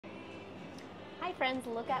Hi friends,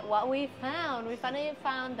 look at what we found. We finally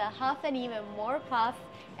found the Huff and even more Puff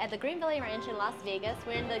at the Green Valley Ranch in Las Vegas.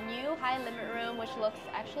 We're in the new high limit room, which looks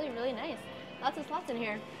actually really nice. Lots of slots in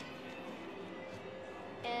here.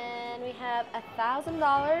 And we have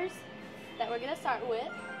 $1,000 that we're gonna start with.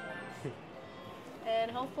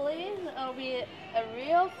 And hopefully it'll be a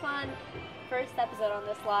real fun first episode on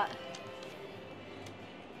this lot.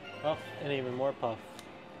 Puff and even more Puff.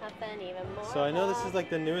 Huff and even more So I know this Puff. is like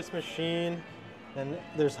the newest machine, and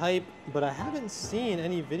there's hype, but I haven't seen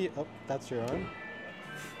any video. Oh, that's your arm.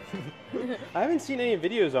 I haven't seen any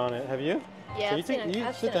videos on it. Have you? Yeah, So you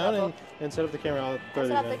sit down and set up the camera. I'll throw set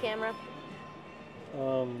these up in. the camera.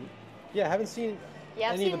 Yeah, I haven't seen Yeah,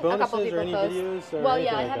 I've any seen of the a couple bonuses or people any post. videos. Or Well,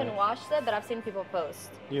 yeah, I anything like haven't that. watched it, but I've seen people post.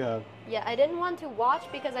 You have. Yeah, I didn't want to watch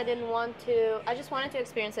because I didn't want to. I just wanted to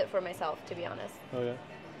experience it for myself, to be honest. Okay.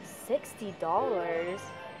 $60.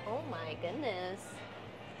 Oh my goodness,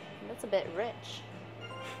 that's a bit rich.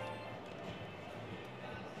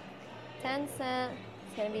 10 cents.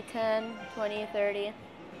 It's gonna be 10, 20, 30.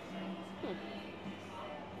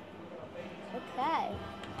 Okay,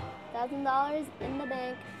 $1,000 in the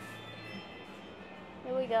bank.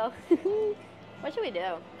 Here we go. What should we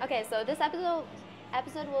do? Okay, so this episode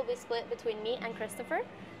will be split between me and Christopher.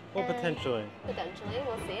 Well, and potentially. Potentially,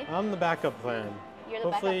 we'll see. I'm the backup plan. You're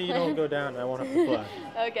the Hopefully backup you plan. don't go down. I won't have to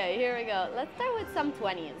play. Okay, here we go. Let's start with some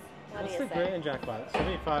 20s. What What's do the you say? grand jackpot?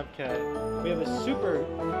 75K. We have a super.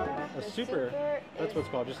 The Super. super That's is- what's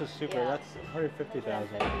called. Just a super. yeah. That's 150,000.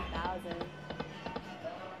 150,000.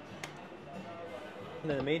 And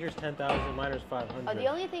then the major's 10,000. Minor's 500. Oh, the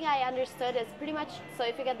only thing I understood is pretty much, so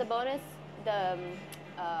if you get the bonus, the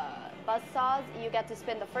buzz saws, you get to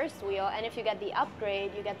spin the first wheel, and if you get the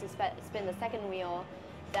upgrade, you get to spin the second wheel.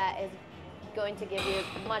 That is going to give you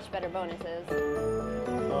much better bonuses.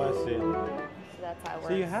 Oh, I see. So that's how it works.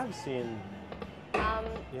 So you have seen.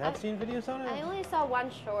 You have seen videos on it? I only saw one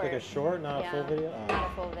short. Like a short, not a full video? Oh.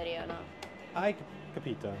 Not a full video, no. I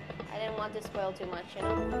capito. I didn't want to spoil too much, you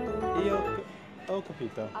know? Io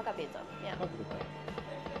capito. Al capito, yeah. Ho capito.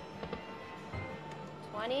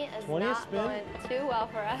 20 is 20 not spin? going too well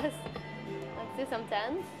for us. Let's do some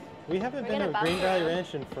 10s. We haven't We're been gonna to Green bounce Valley around.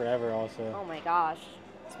 Ranch in forever, also. Oh my gosh,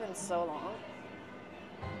 it's been so long.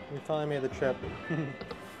 We finally made the trip.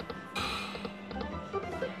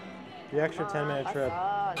 The extra 10-minute trip.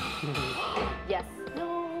 Yes.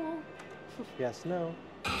 No. Yes, no.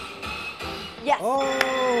 Yes. Oh!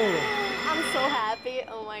 I'm so happy.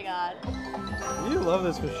 Oh my god. You love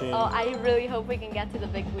this machine. Oh, I really hope we can get to the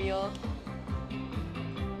big wheel.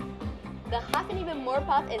 The Huff and Even More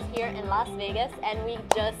Puff is here in Las Vegas, and we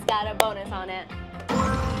just got a bonus on it.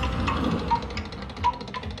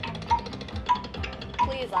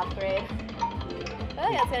 Please upgrade. I feel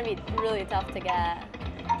like that's gonna be really tough to get.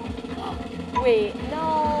 Wait, no.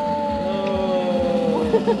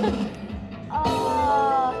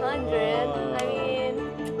 Oh, 100. I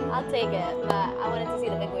mean, I'll take it, but I wanted to see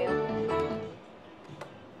the big wheel.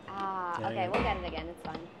 Ah, Dang okay, it. we'll get it again. It's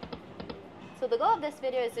fine. So the goal of this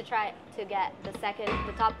video is to try to get the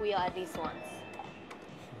top wheel at least once.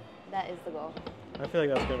 That is the goal. I feel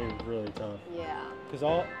like that's gonna be really tough. Yeah. Because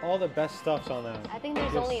all the best stuff's on that. I think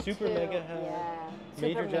there's You have only super two. mega head, Yeah.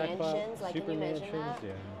 major Super jackpot, mansions, like super can you imagine mansions, that?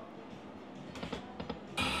 yeah.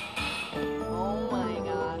 Oh my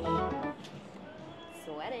gosh.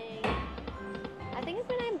 Sweating. I think I'm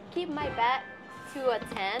gonna keep my bet to a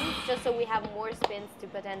 10 just so we have more spins to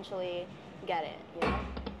potentially get it, you know?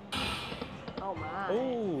 Oh my.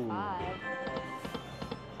 Ooh. 5.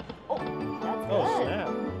 Oh, that's Oh, good. snap.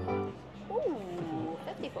 Ooh,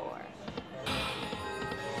 54.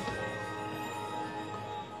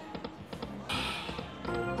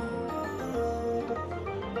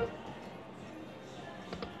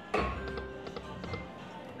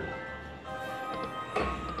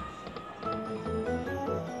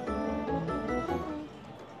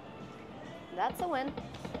 That's a win.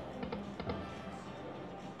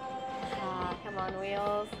 Ah, come on,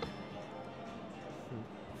 wheels.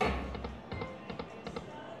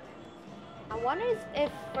 I wonder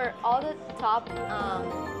if for all the top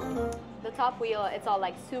wheel, it's all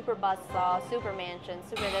like super buzzsaw, super mansion,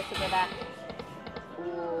 super this, super that.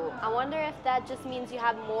 Ooh, I wonder if that just means you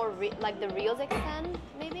have more, like the reels extend,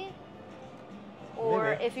 maybe?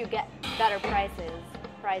 Or Maybe. if you get better prizes.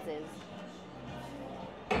 Guess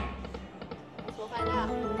we'll find out.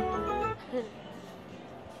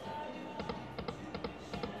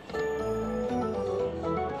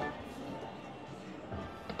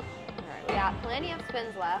 Alright, we got plenty of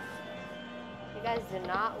spins left. You guys do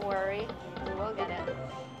not worry. We will get it.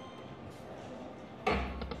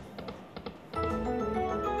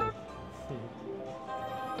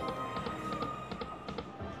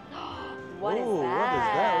 What is Ooh,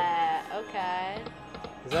 that? Okay.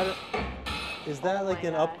 Is that Oh like my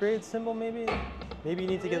an gosh. upgrade symbol maybe? Maybe you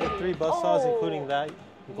need to get the 3 Maybe. buzzsaws, including that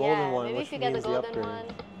golden Yeah, one, maybe which if you get the means the golden upgrade. one,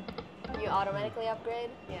 you automatically upgrade.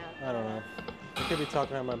 Yeah. I don't know. I could be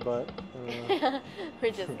talking out my butt. I don't know.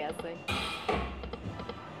 We're just guessing.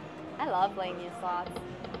 I love playing new slots.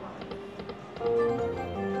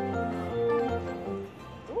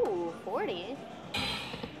 Ooh, 40.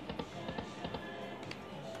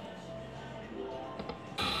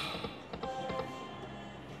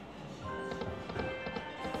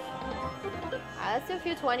 Let's do a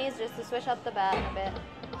few 20s just to switch up the bet a bit.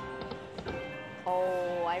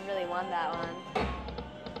 Oh, I really want that one.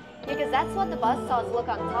 Because that's what the buzzsaws look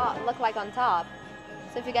like on top.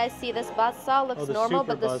 So if you guys see, this buzzsaw looks the normal,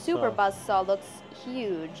 super but the super buzzsaw. buzzsaw looks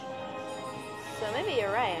huge. So maybe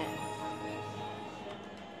you're right.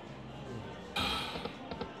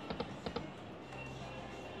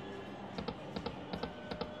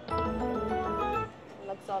 It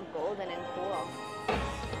looks all golden and cool.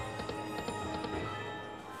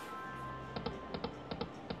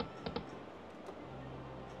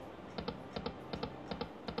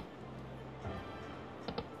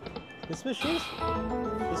 This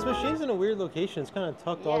machine's in a weird location. It's kind of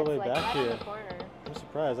tucked all Yeah, the way it's like back right here. on the corner. I'm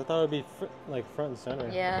surprised. I thought it would be like front and center.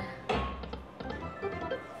 Yeah.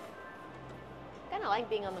 Kind of like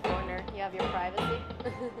being on the corner. You have your privacy.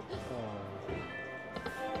 Oh.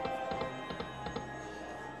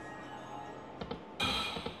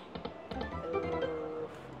 Ooh.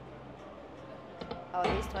 Oh,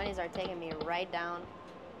 these 20s are taking me right down.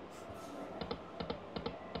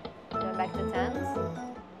 Going back to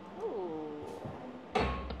 10s. Ooh.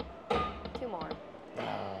 2 more. Oof.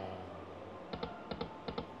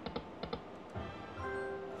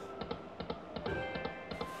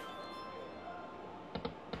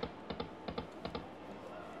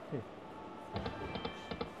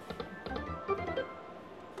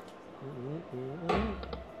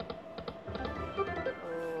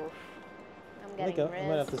 I'm I think getting I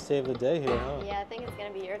might have to rizzed. save the day here, huh? Yeah, I think it's gonna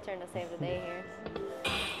be your turn to save the day here.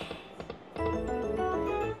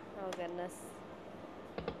 Oh goodness.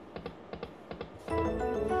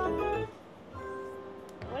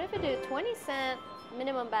 What if I do 20-cent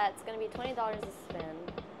minimum bet? It's gonna be $20 a spin.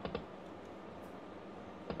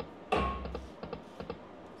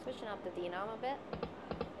 Switching up the denom a bit.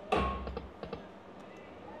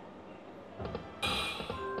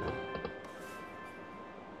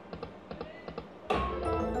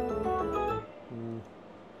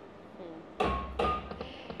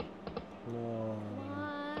 No.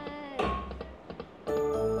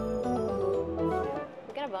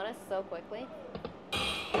 We got a bonus so quickly.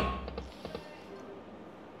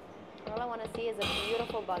 All I want to see is a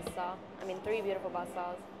beautiful buzzsaw. I mean, 3 beautiful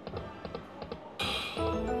buzzsaws.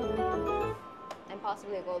 And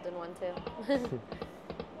possibly a golden one too.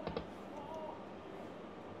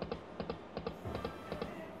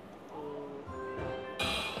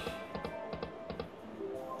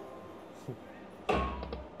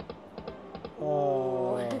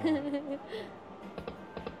 Oh.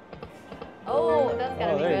 Oh, that's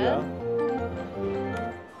gonna Oh, be there you good.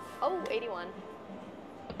 go. Oh, 81.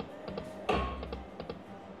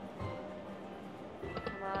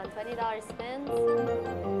 Come on, $20 spins.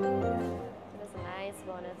 That's a nice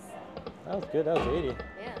bonus. That was good. That was 80.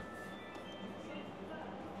 Yeah.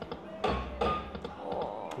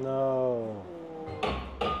 Oh. No.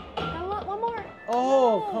 One more.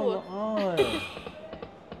 Oh, No. come on.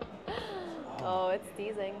 Oh, it's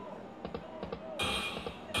teasing.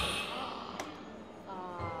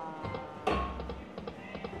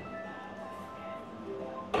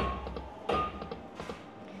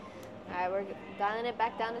 Alright, we're dialing it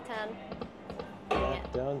back down to 10.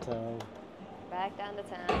 Back downtown. Back down to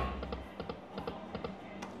 10.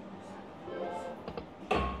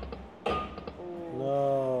 Ooh.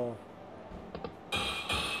 No.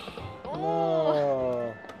 Oh.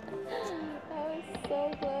 No. That was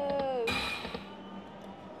so close.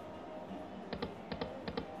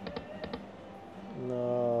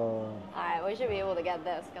 No. Alright, we should be able to get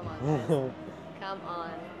this. Come on, guys. Come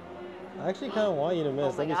on. I actually kind of want you to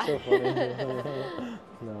miss. Oh my That'd be so funny.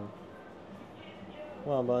 No.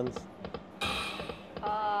 Come on, Buns. Oh,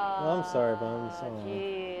 I'm sorry, Buns. Oh.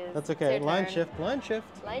 Jeez. That's It's okay. your Line turn. shift. Line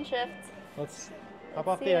shift. Line shift. Let's hop Let's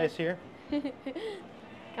off see the it. ice here.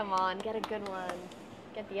 Come on, get a good one.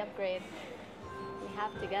 Get the upgrade. We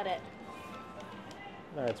have to get it.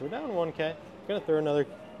 All right, so we're down 1K. Gonna throw another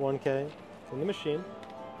 1K in the machine.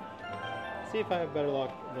 See if I have better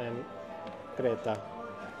luck than Greta.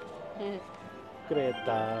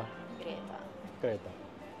 Greta. Greta. Greta.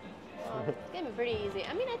 It's gonna be pretty easy.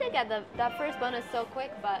 I mean, I did get that first bonus so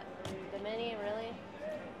quick, but the mini, really?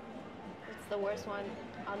 It's the worst one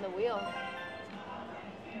on the wheel.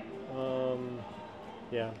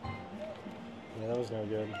 Yeah. Yeah, that was no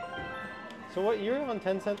good. So what, you were on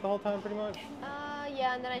 10 cent the whole time pretty much?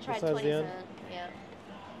 Yeah, and then I tried Besides 20 the end? cent. Yeah.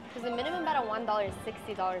 Because the minimum bet on $1 is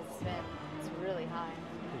 $60 to spin. It's really high.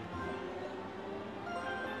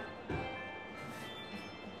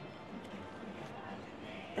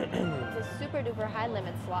 It's a super duper high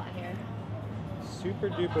limit slot here. Super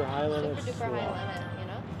duper high limit Super duper slot. high limit, you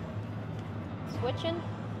know? Switching.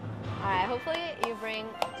 Alright, hopefully you bring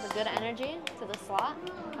the good energy to the slot.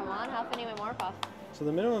 Come on, Huff, anyway more Puff. So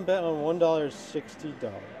the minimum bet on $1 is $60.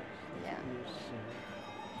 Yeah.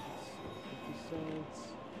 50 cents.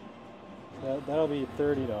 That'll be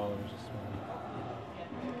 $30 this one.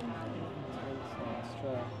 Let's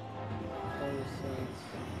try 20 cents.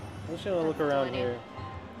 I'm just gonna look around 20. here.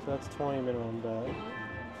 So that's 20 minimum bet. 20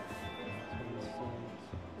 cents.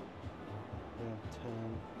 We have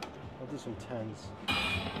 10. I'll do some tens.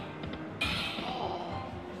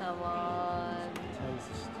 Come on. Tens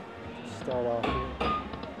to start off here.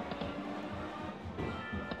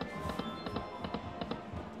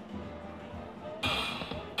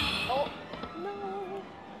 Oh, no.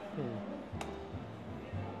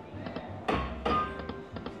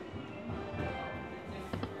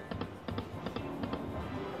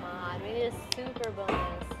 Come on, we need a super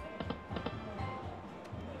bonus.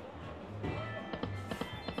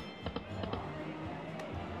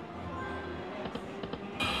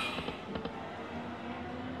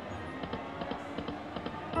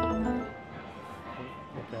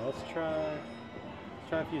 Okay, let's try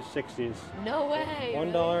a few 60s. No way. $1.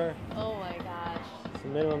 Really? Oh my gosh. It's the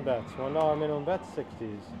minimum bets. $1 minimum bet,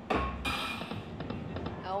 60s.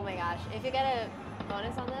 Oh my gosh. If you get a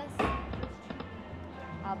bonus on this,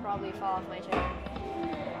 I'll probably fall off my chair.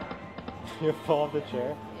 You fall off the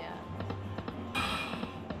chair? Yeah. Okay,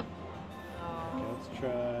 Oh. let's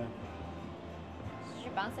try.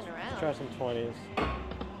 You're bouncing around. Let's try some 20s.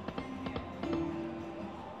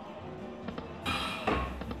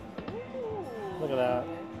 Look at that.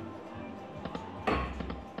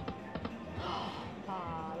 Oh,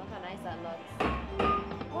 look how nice that looks.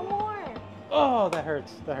 One more. Oh, that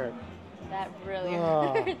hurts. That hurt. That really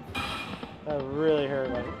Oh. hurts. That really hurt.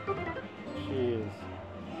 Like, jeez.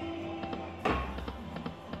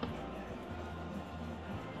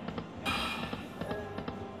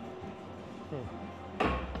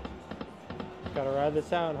 Gotta ride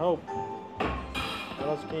this out and hope. What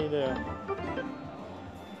else can you do?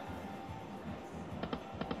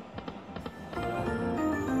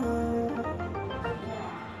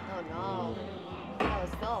 Oh no. That was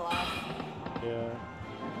still a loss. Yeah.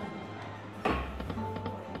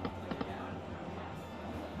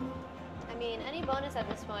 I mean, any bonus at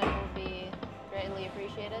this point will be greatly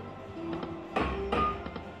appreciated.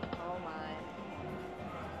 Oh my.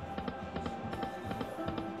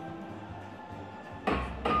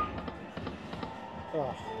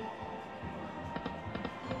 Oh,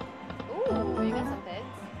 Ooh, you got some pigs.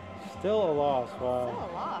 still a loss. Still Wow. a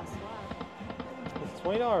loss. Wow. This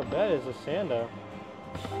 $20 bet is a sando.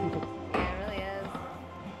 Yeah, it really is.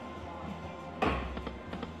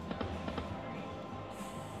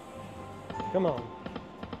 Come on.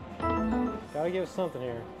 Gotta give us something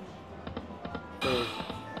here. Please.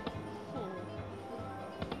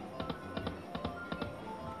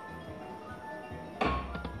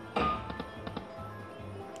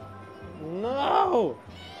 No!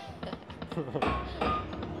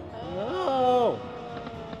 No!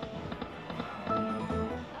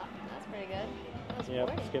 That's pretty good. That's Yep,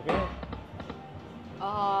 40. skipping it.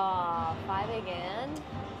 Oh, 5 again?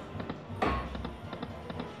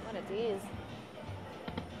 What a tease.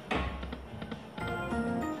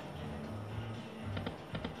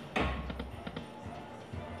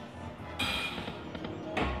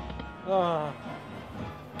 Ah.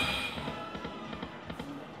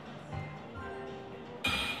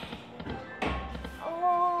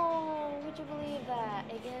 Oh, would you believe that?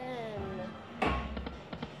 Again.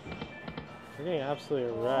 We're getting absolutely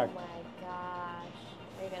Oh wrecked. my gosh.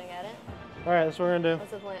 Are you gonna get it? Alright, that's what we're gonna do.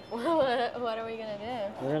 What's the plan? What are we gonna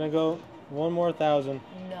do? We're gonna go one more 1,000.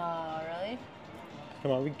 No, really?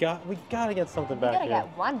 Come on, we gotta get something We back gotta here.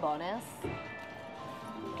 get one bonus.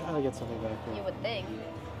 Gotta get something back You here. would think.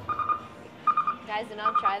 Guys, do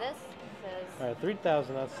not try this. Because Alright,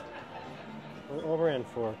 3,000, that's what we're in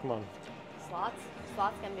for. Come on. slots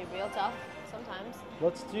can be real tough sometimes.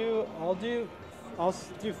 Let's do, I'll do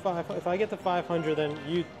 5. If I get to 500, then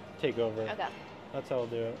you take over. Okay, That's how I'll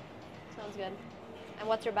do it. sounds good. And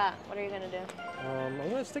what's your bet? What are you gonna do? I'm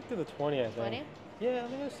gonna stick to the 20, I think. 20? Yeah, I'm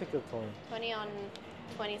gonna stick to the 20. 20 on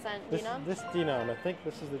 20-cent This denom? this denom, I think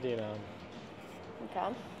this is the denom.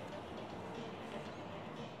 Okay.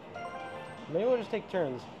 Maybe we'll just take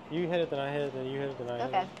turns. You hit it, then I hit it, then you hit it, then I hit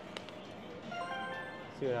Okay. it.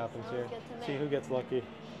 See what happens Sounds here. good to See me. who gets lucky.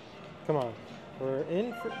 Come on. We're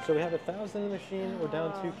in for, so we have 1,000 in the machine. We're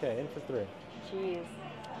down 2K, in for 3. Jeez.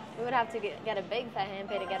 We would have to get a big fat hand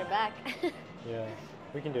pay to get it back. Yeah,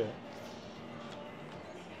 we can do it.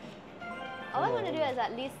 All I want to do is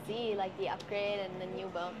at least see like the upgrade and the new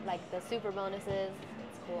like the super bonuses.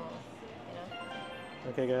 It's cool, you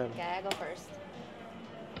know. Okay, go ahead. Okay, I go first.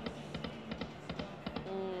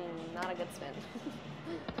 Not a good spin.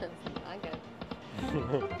 That's not good.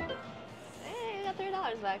 Hey, we got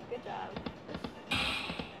 $3 back. Good job.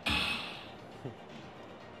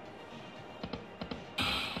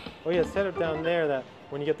 Oh yeah, set it down there that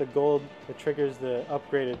when you get the gold, it triggers the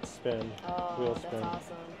upgraded spin. Oh, wheel that's spin.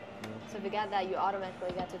 awesome. So if you get that, you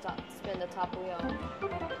automatically get to spin the top wheel.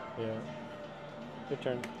 Yeah. Your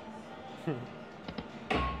turn.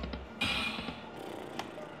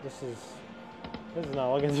 This is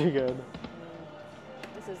not looking too good.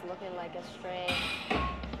 This is looking like a straight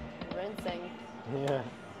rinsing. Yeah.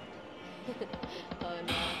 Oh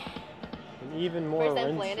no. And even more First time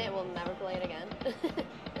rinsing. playing it, we'll never play it again.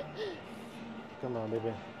 Come on,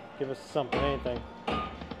 baby. Give us something, anything.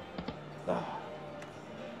 Ah.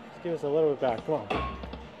 Just give us a little bit back. Come on.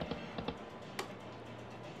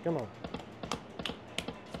 Come on.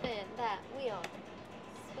 Spin that wheel.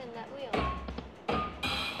 Spin that wheel.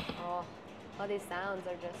 Oh, all these sounds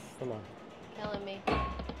are just Come on. killing me.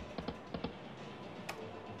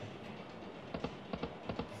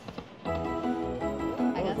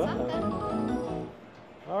 I got What was that? something.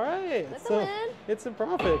 All right. That's a So win. it's a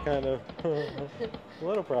profit, kind of. A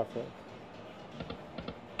little profit.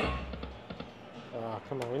 Ah,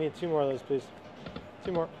 come on. We need 2 more of those, please.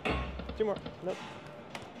 2 more. 2 more. Nope.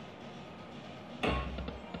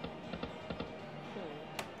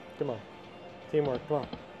 Come on. Teamwork. Come on.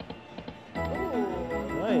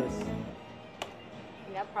 Ooh, Nice.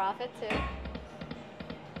 we got profit too.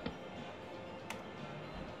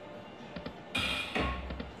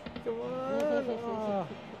 Come on. Ah.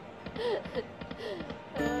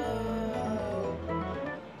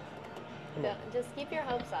 Just keep your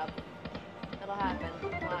hopes up. It'll happen.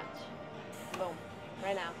 Watch. Boom.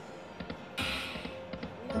 Right now.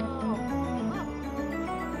 No.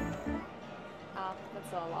 Oh, that's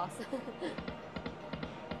still a loss.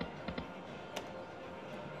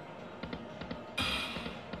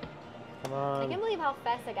 Come I on. can't believe how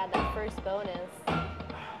fast I got that first bonus.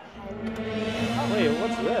 Wait,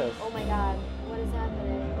 what's this? Oh my god. What is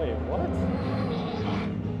happening? Wait, what?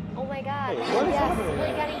 Oh my god. Wait, what is yes, happening?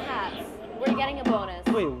 we're getting hats. We're getting a bonus.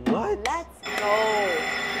 Wait, what? Let's go.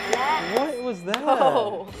 Let's What was that?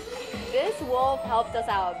 go. This wolf helped us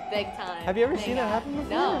out big time. Have you ever Thank seen that God. happen before?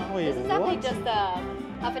 No. Wait, This is definitely what? just a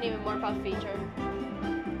Huff and Even More Puff feature.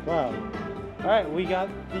 Wow. All right, we got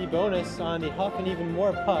the bonus on the Huff and Even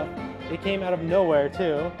More Puff. It came out of nowhere,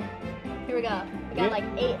 too. Here we go. We got like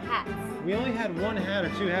 8 hats. We only had 1 hat or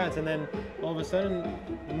 2 hats, and then all of a sudden,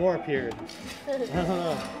 more appeared. Here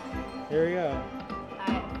we go.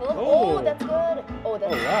 Alright, Oh. oh, that's good. Oh,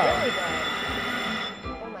 that's Oh, wow. really good.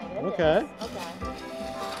 Oh my goodness. Okay. Okay.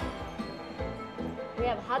 We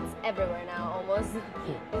have huts everywhere now, almost.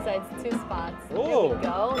 Besides 2 spots. Oh. Here we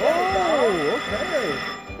go. There we go.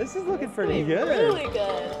 Okay. This is looking It's pretty gonna be good. Really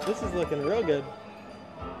good. This is looking real good.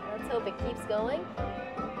 Let's hope it keeps going.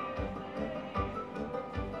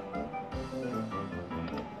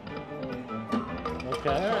 Okay,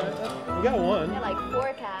 all right. We got We 1. got like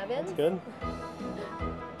 4 cabins. That's good.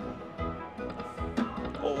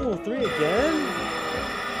 Oh, 3 again?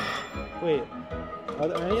 Wait, are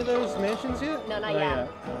there any of those mansions yet? No, not yet.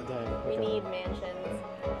 Oh, dang. We Okay. need mansions.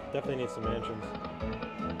 Definitely need some mansions.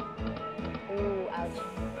 Ooh, ouch.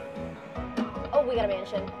 Oh, we got a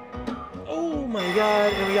mansion. Oh my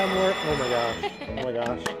god, and we got more. Oh my gosh. Oh my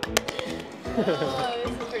gosh. Oh,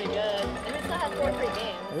 this is pretty good. And we still have 4 free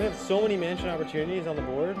games. And we have so many mansion opportunities on the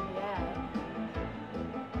board. Yeah.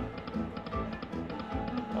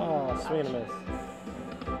 Oh, swing and a miss.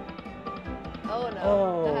 Oh no.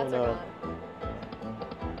 Oh, the hats no. are gone.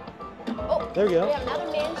 Oh, There we go. We have another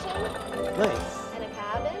mansion Nice. and a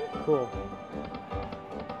cabin. Cool.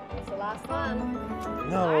 It's the last one.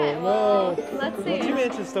 No, All right, no. well, let's Well, see. 2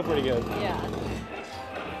 mansions still pretty good. Yeah.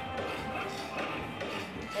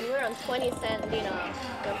 And we're on 20-cent denom.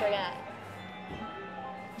 Don't forget.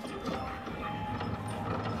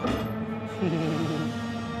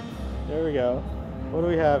 There we go. What do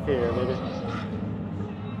we have here, baby?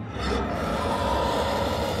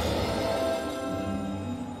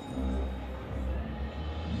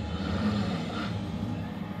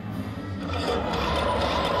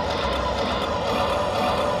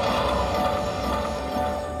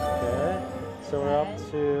 So we're up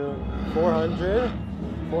to 400,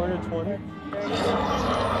 420. 30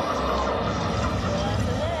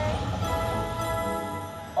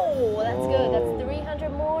 Oh, that's good. That's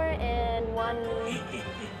 300 more and one.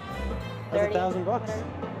 That's $1,000 bucks.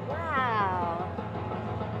 Wow.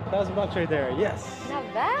 $1,000 right there. Yes. Not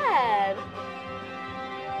bad.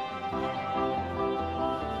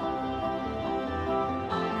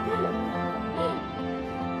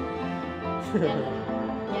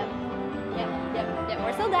 Yep.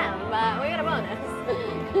 We're still down, but we got a bonus.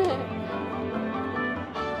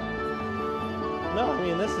 No, I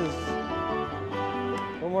mean this is.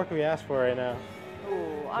 What more can we ask for right now?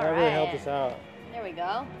 Ooh, all that really helped us out. There we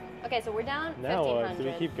go. Okay, so we're down Now 1,500. what? Do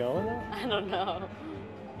we keep going though? I don't know.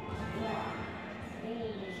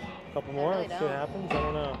 A couple more? Really Let's see what happens. I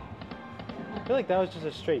don't know. I feel like that was just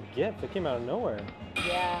a straight gift. It came out of nowhere.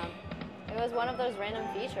 Yeah. It was one of those random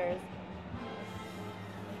features.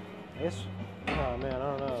 I guess. Oh man, I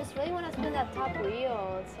don't know. I just really want to spin that top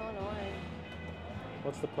wheel. It's so annoying.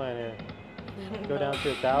 What's the plan here? Go down to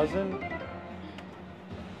 1,000?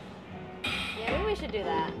 Yeah, maybe we should do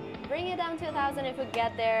that. Bring it down to 1,000. If we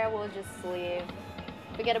get there, we'll just leave.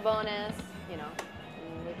 If we get a bonus, you know,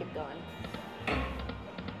 we keep going.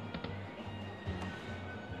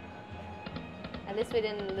 At least we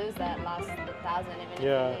didn't lose that last 1,000 even if we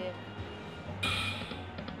leave.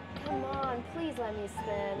 Come on, please let me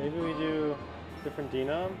spin. Maybe we do different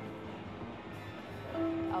denom?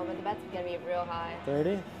 Oh, but the bet's gonna be real high.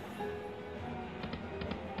 30?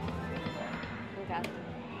 Okay.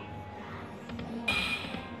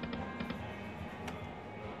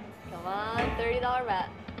 Come on, $30 bet.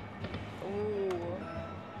 Ooh.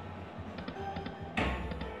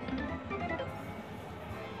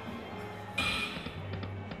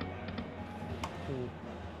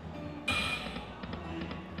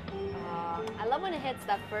 I love when it hits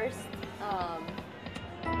that first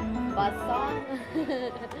buzz song.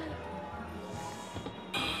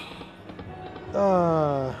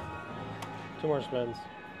 2 more spins.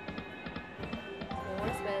 2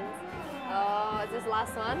 more spins. Oh, is this the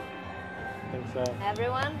last one? I think so.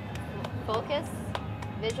 Everyone, focus,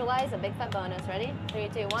 visualize a big fat bonus. Ready? 3,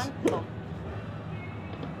 2, 1, boom.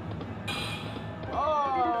 Oh.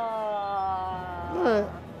 Alright,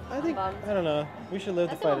 I think, I don't know. We should live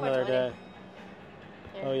to Let's do fight one more another 20. day.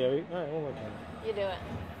 Here. Oh yeah, alright, one more time. You do it.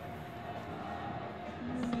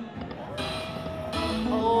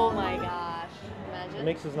 Oh my gosh. Imagine. It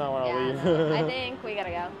makes us not want to leave. No, I think we gotta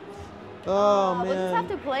go. Oh man. We'll just have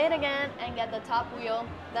to play it again and get the top wheel.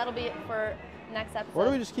 That'll be it for next episode. Why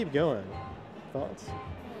do we just keep going? Thoughts?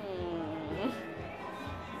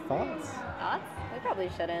 Thoughts? Thoughts? We probably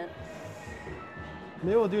shouldn't.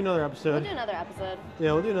 Maybe we'll do another episode. We'll do another episode.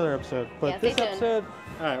 Yeah, we'll do another episode. But Yeah, this stay tuned. episode,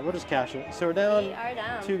 alright, we'll just cash it. So we're down, We are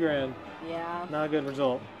down. $2 grand. Yeah. Not a good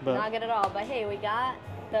result, but Not good at all. But hey, we got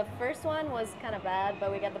the first one was kind of bad,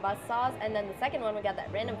 but we got the buzz saws, and then the second one we got that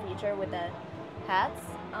random feature with the hats,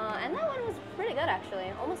 and that one was pretty good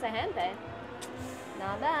actually, almost a hand pay.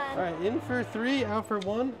 Not bad. All right, in for 3, out for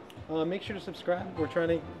 1. Make sure to subscribe. We're trying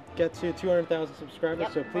to get to 200,000 subscribers,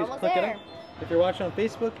 Yep, so we're please almost click it there. up. If you're watching on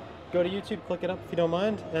Facebook, go to YouTube, click it up if you don't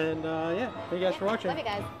mind. And yeah, thank you guys for watching. Love you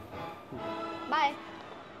guys. Bye.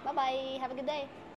 Bye-bye. Have a good day.